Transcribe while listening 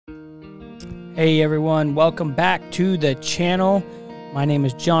Hey everyone, welcome back to the channel. My name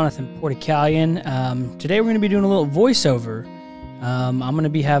is Jonathan Portukalian. Today we're going to be doing a little voiceover. I'm going to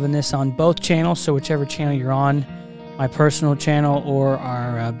be having this on both channels, so whichever channel you're on, my personal channel or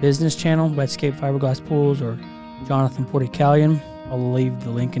our business channel, Wetscapes FiberGlass Pools or Jonathan Portukalian. I'll leave the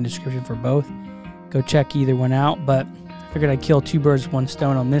link in the description for both. Go check either one out, but I figured I'd kill two birds with one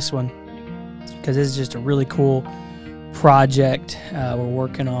stone on this one because this is just a really cool project we're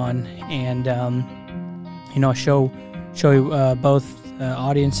working on, and you know, show you both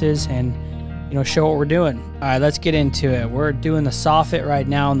audiences and show what we're doing. All right, let's get into it. We're doing the soffit right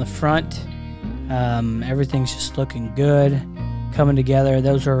now in the front. Everything's just looking good, coming together.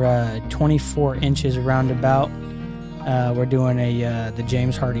 Those are 24 inches roundabout. We're doing the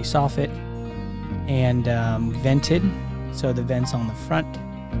James Hardie soffit and vented, so the vents on the front.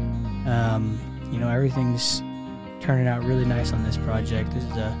 Everything's turning out really nice on this project. This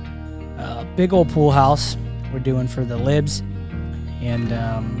is a big old pool house we're doing for the libs, and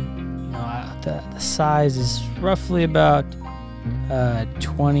the size is roughly about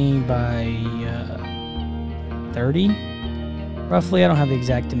 20 by 30 roughly. I don't have the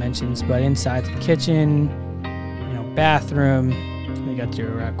exact dimensions, but inside the kitchen, bathroom, we got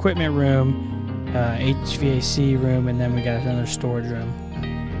your equipment room, HVAC room, and then we got another storage room,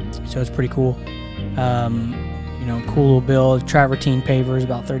 so it's pretty cool. Cool little build. Travertine pavers,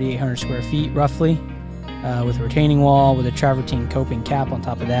 about 3,800 square feet roughly, with a retaining wall with a travertine coping cap on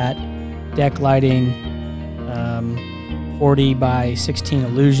top of that. Deck lighting, 40 by 16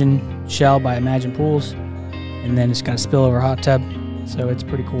 illusion shell by Imagine Pools, and then it's got a spillover hot tub, so it's a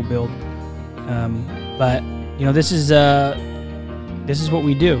pretty cool build. But this is what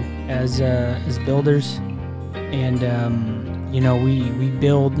we do as builders, and we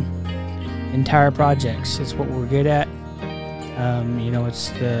build entire projects. It's what we're good at.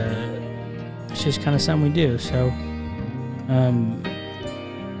 It's just kind of something we do. So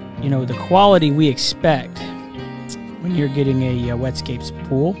the quality we expect when you're getting a Wetscapes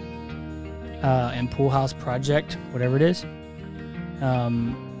pool and pool house project, whatever it is,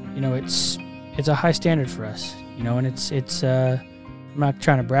 it's a high standard for us, and it's I'm not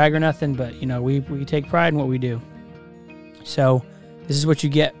trying to brag or nothing, but we take pride in what we do. So this is what you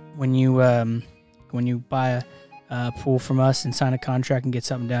get when you buy a pool from us and sign a contract and get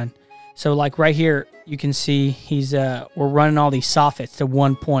something done. So like right here, you can see we're running all these soffits to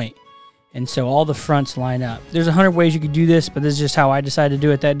one point, and so all the fronts line up. There's 100 ways you could do this, but this is just how I decided to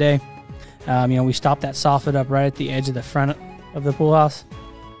do it that day. We stopped that soffit up right at the edge of the front of the pool house,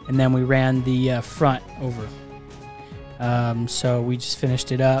 and then we ran the front over. So we just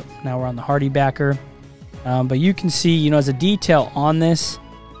finished it up. Now we're on the Hardie backer, but you can see, as a detail on this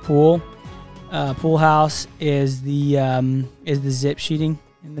pool house is the zip sheeting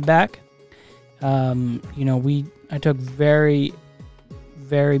in the back. I took very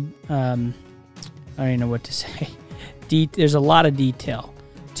I don't even know what to say. There's a lot of detail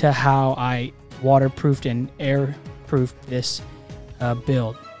to how I waterproofed and airproofed this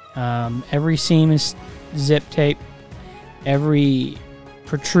build. Every seam is zip tape. Every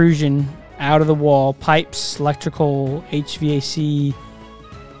protrusion out of the wall, pipes, electrical, HVAC,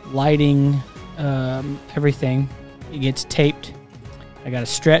 lighting, everything, it gets taped. I got a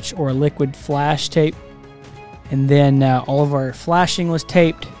stretch or a liquid flash tape, and then all of our flashing was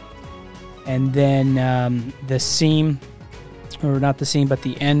taped, and then the seam, or not the seam but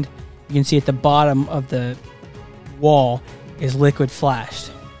the end, you can see at the bottom of the wall is liquid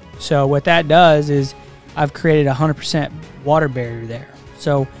flashed. So what that does is I've created 100% water barrier there.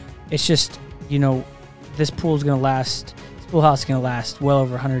 So it's just, this pool is going to last, this pool house is going to last well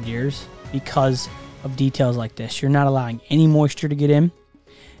over 100 years because of details like this. You're not allowing any moisture to get in,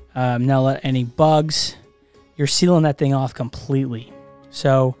 not let any bugs. You're sealing that thing off completely.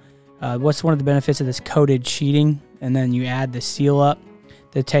 So what's one of the benefits of this coated sheeting? And then you add the seal up,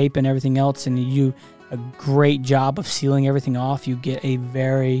 the tape and everything else, and you do a great job of sealing everything off. You get a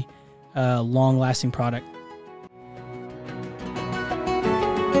very long-lasting product.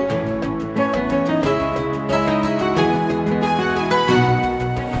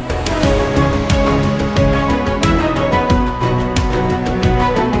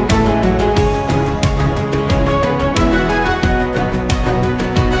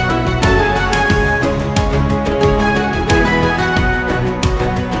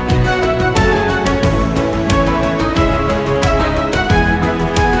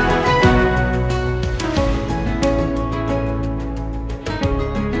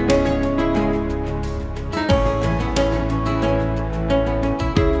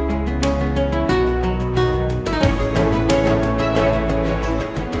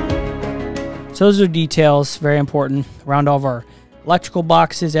 So those are details, very important, around all of our electrical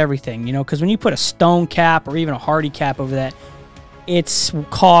boxes, everything, you know, because when you put a stone cap or even a Hardie cap over that, it's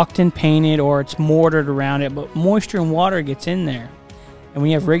caulked and painted or it's mortared around it, but moisture and water gets in there. And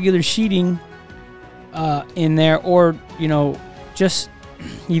when you have regular sheeting in there, or, you know, just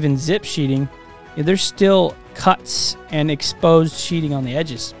even zip sheeting, there's still cuts and exposed sheeting on the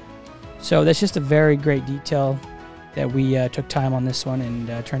edges. So that's just a very great detail that we took time on this one,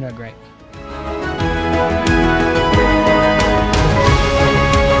 and turned out great.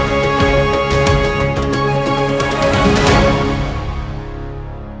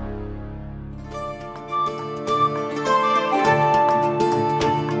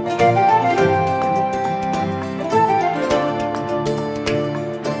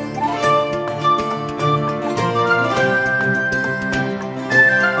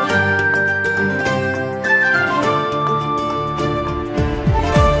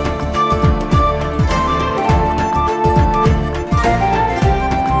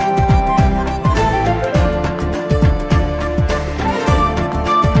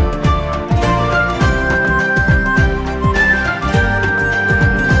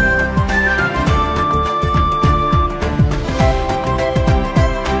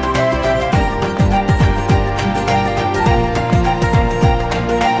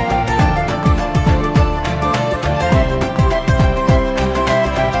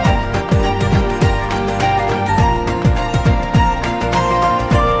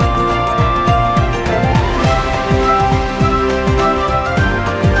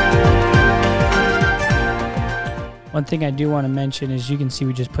 One thing I do want to mention is you can see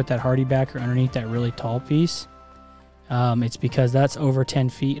we just put that Hardie backer underneath that really tall piece. It's because that's over 10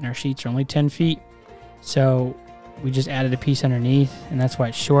 feet and our sheets are only 10 feet. So we just added a piece underneath, and that's why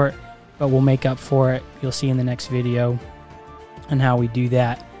it's short, but we'll make up for it. You'll see in the next video and how we do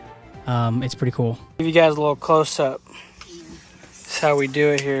that. It's pretty cool. Give you guys a little close up. That's how we do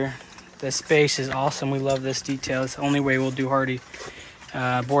it here. The space is awesome. We love this detail. It's the only way we'll do Hardie.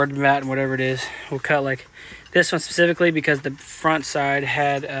 Board mat and whatever it is. We'll cut like this one specifically because the front side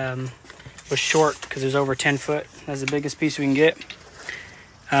had was short because it was over 10 foot. That's the biggest piece we can get.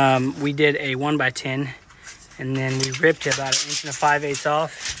 We did a 1x10, and then we ripped it about 1 5/8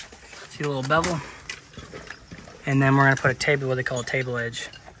 off. See the little bevel? And then we're gonna put a table, what they call a table edge.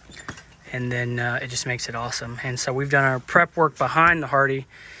 And then it just makes it awesome. And so we've done our prep work behind the Hardie.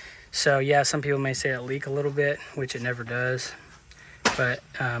 So yeah, some people may say it leak a little bit, which it never does. But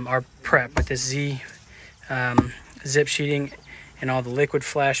our prep with this zip sheeting and all the liquid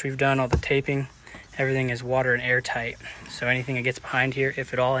flash we've done, all the taping, everything is water and airtight. So anything that gets behind here,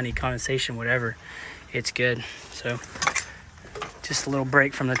 if at all, any condensation, whatever, it's good. So just a little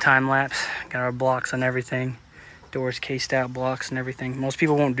break from the time lapse. Got our blocks on everything, doors cased out, blocks and everything. Most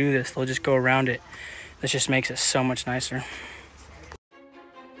people won't do this. They'll just go around it. This just makes it so much nicer.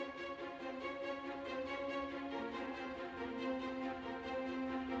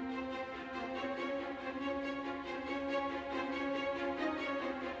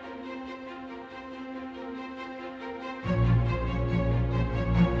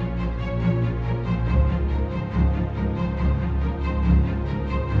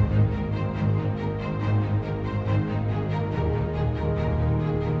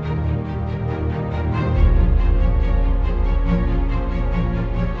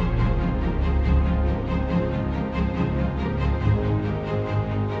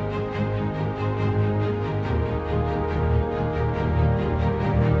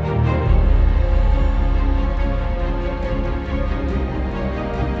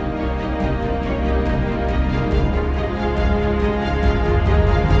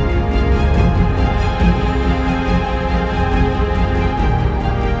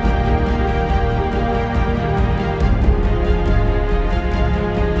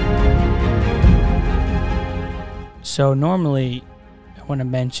 So normally I want to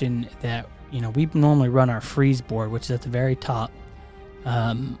mention that, you know, we normally run our freeze board, which is at the very top.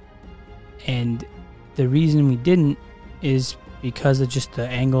 And the reason we didn't is because of just the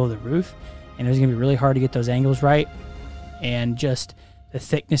angle of the roof. And it was going to be really hard to get those angles right. And just the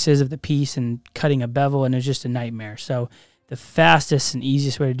thicknesses of the piece and cutting a bevel, and it's just a nightmare. So the fastest and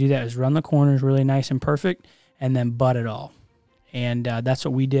easiest way to do that is run the corners really nice and perfect and then butt it all. And that's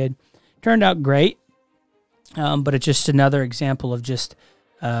what we did. Turned out great. But it's just another example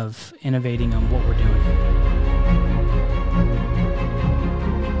of innovating on what we're doing.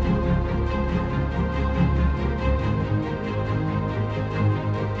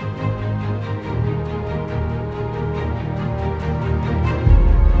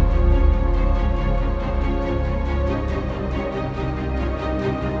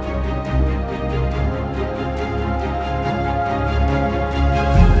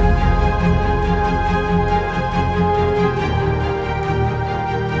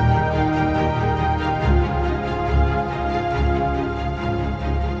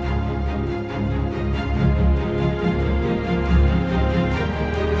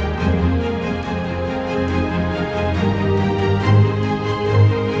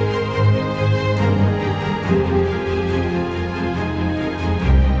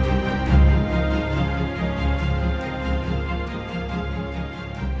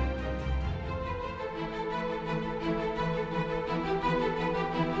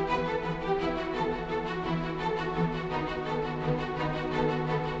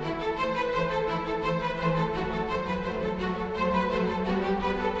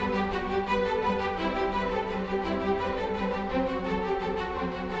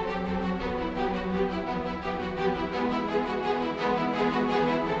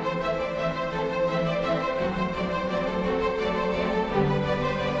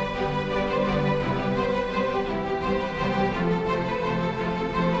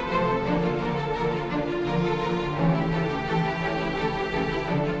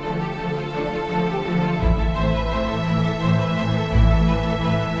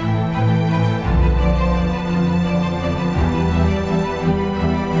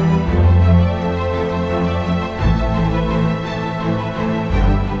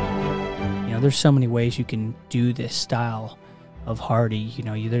 there's so many ways you can do this style of Hardie. You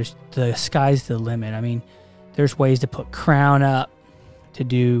know, there's the sky's the limit. I mean, there's ways to put crown up, to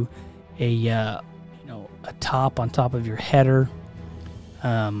do a a top on top of your header,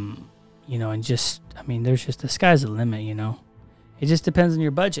 and just, I mean, there's just, the sky's the limit. It just depends on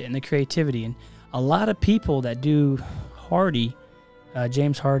your budget and the creativity. And a lot of people that do Hardie,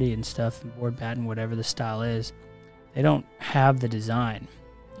 James Hardie and stuff, board Batten, whatever the style is, they don't have the design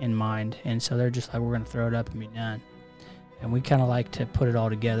in mind, and so they're just like, we're going to throw it up and be done. And we kind of like to put it all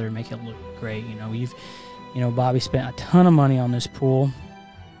together and make it look great. Bobby spent a ton of money on this pool,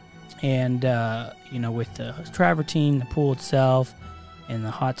 and with the travertine, the pool itself, and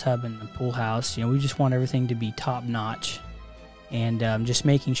the hot tub and the pool house, we just want everything to be top notch, and just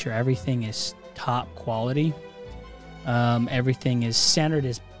making sure everything is top quality. Everything is centered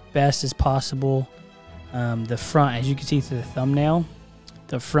as best as possible. The front, as you can see through the thumbnail,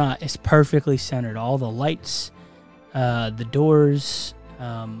 the front is perfectly centered. All the lights, the doors,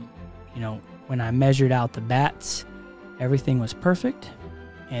 when I measured out the bats, everything was perfect.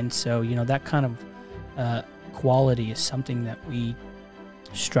 And so, that kind of quality is something that we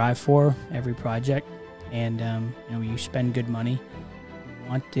strive for every project. And, you spend good money, you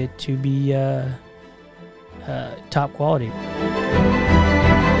want it to be top quality.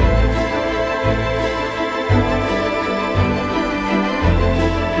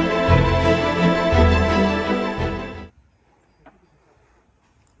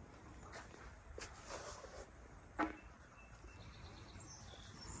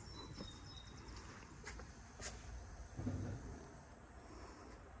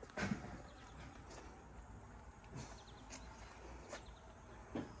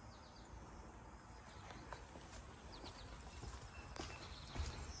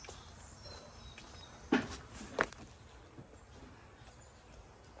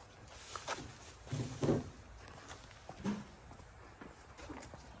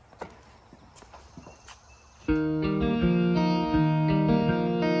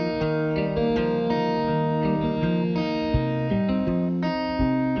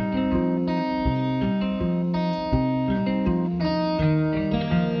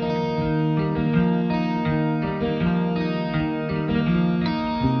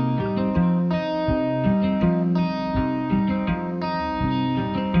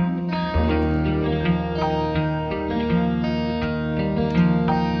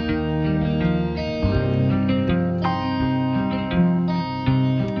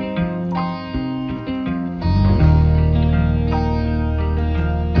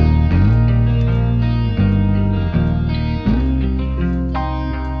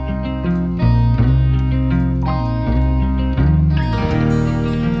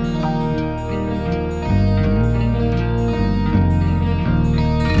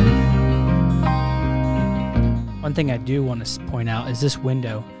 One thing I do want to point out is this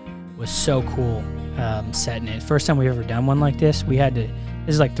window was so cool setting it. First time we've ever done one like this. We had to,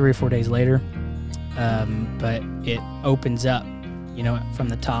 this is like 3 or 4 days later, but it opens up, from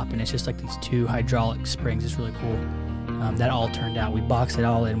the top, and it's just like these 2 hydraulic springs. It's really cool. That all turned out. We boxed it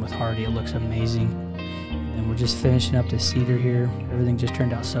all in with Hardie. It looks amazing. And we're just finishing up the cedar here. Everything just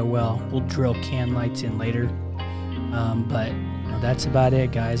turned out so well. We'll drill can lights in later. But that's about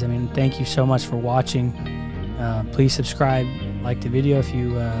it, guys. I mean, thank you so much for watching. Please subscribe, like the video if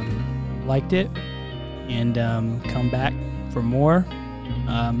you liked it, and come back for more.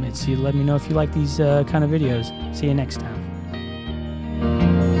 Let me know if you like these kind of videos. See you next time.